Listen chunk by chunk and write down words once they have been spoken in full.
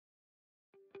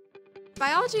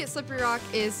Biology at Slippery Rock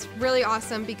is really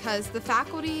awesome because the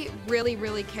faculty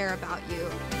really care about you.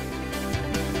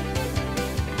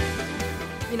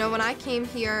 You know, when I came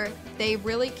here, they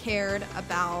really cared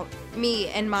about me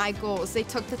and my goals. They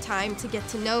took the time to get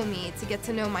to know me, to get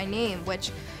to know my name,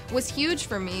 which was huge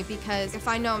for me because if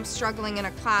I know I'm struggling in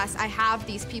a class, I have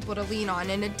these people to lean on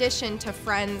in addition to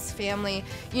friends, family,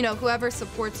 you know, whoever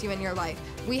supports you in your life.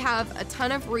 We have a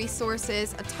ton of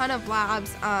resources, a ton of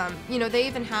labs. You know, they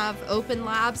even have open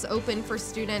labs open for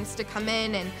students to come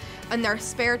in and their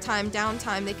spare time,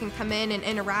 downtime, they can come in and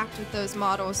interact with those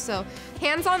models. So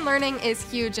hands-on learning is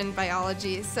huge in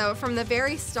biology. So from the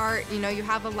very start, you know, you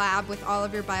have a lab with all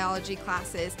of your biology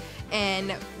classes,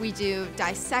 and we do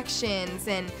dissections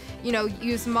and, you know,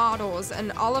 use models,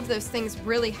 and all of those things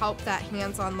really help that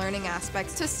hands-on learning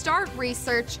aspect. To start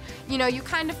research, you know, you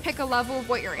kind of pick a level of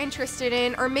what you're interested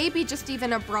in, or maybe just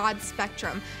even a broad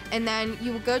spectrum, and then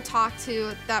you will go talk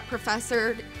to that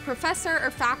professor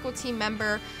or faculty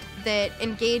member that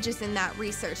engages in that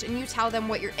research, and you tell them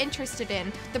what you're interested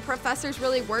in. The professors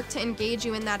really work to engage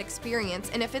you in that experience,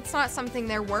 and if it's not something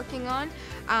they're working on,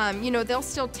 you know, they'll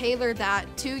still tailor that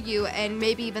to you and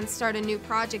maybe even start a new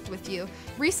project with you.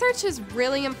 Research is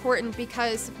really important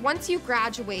because once you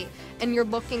graduate and you're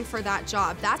looking for that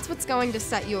job, that's what's going to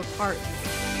set you apart.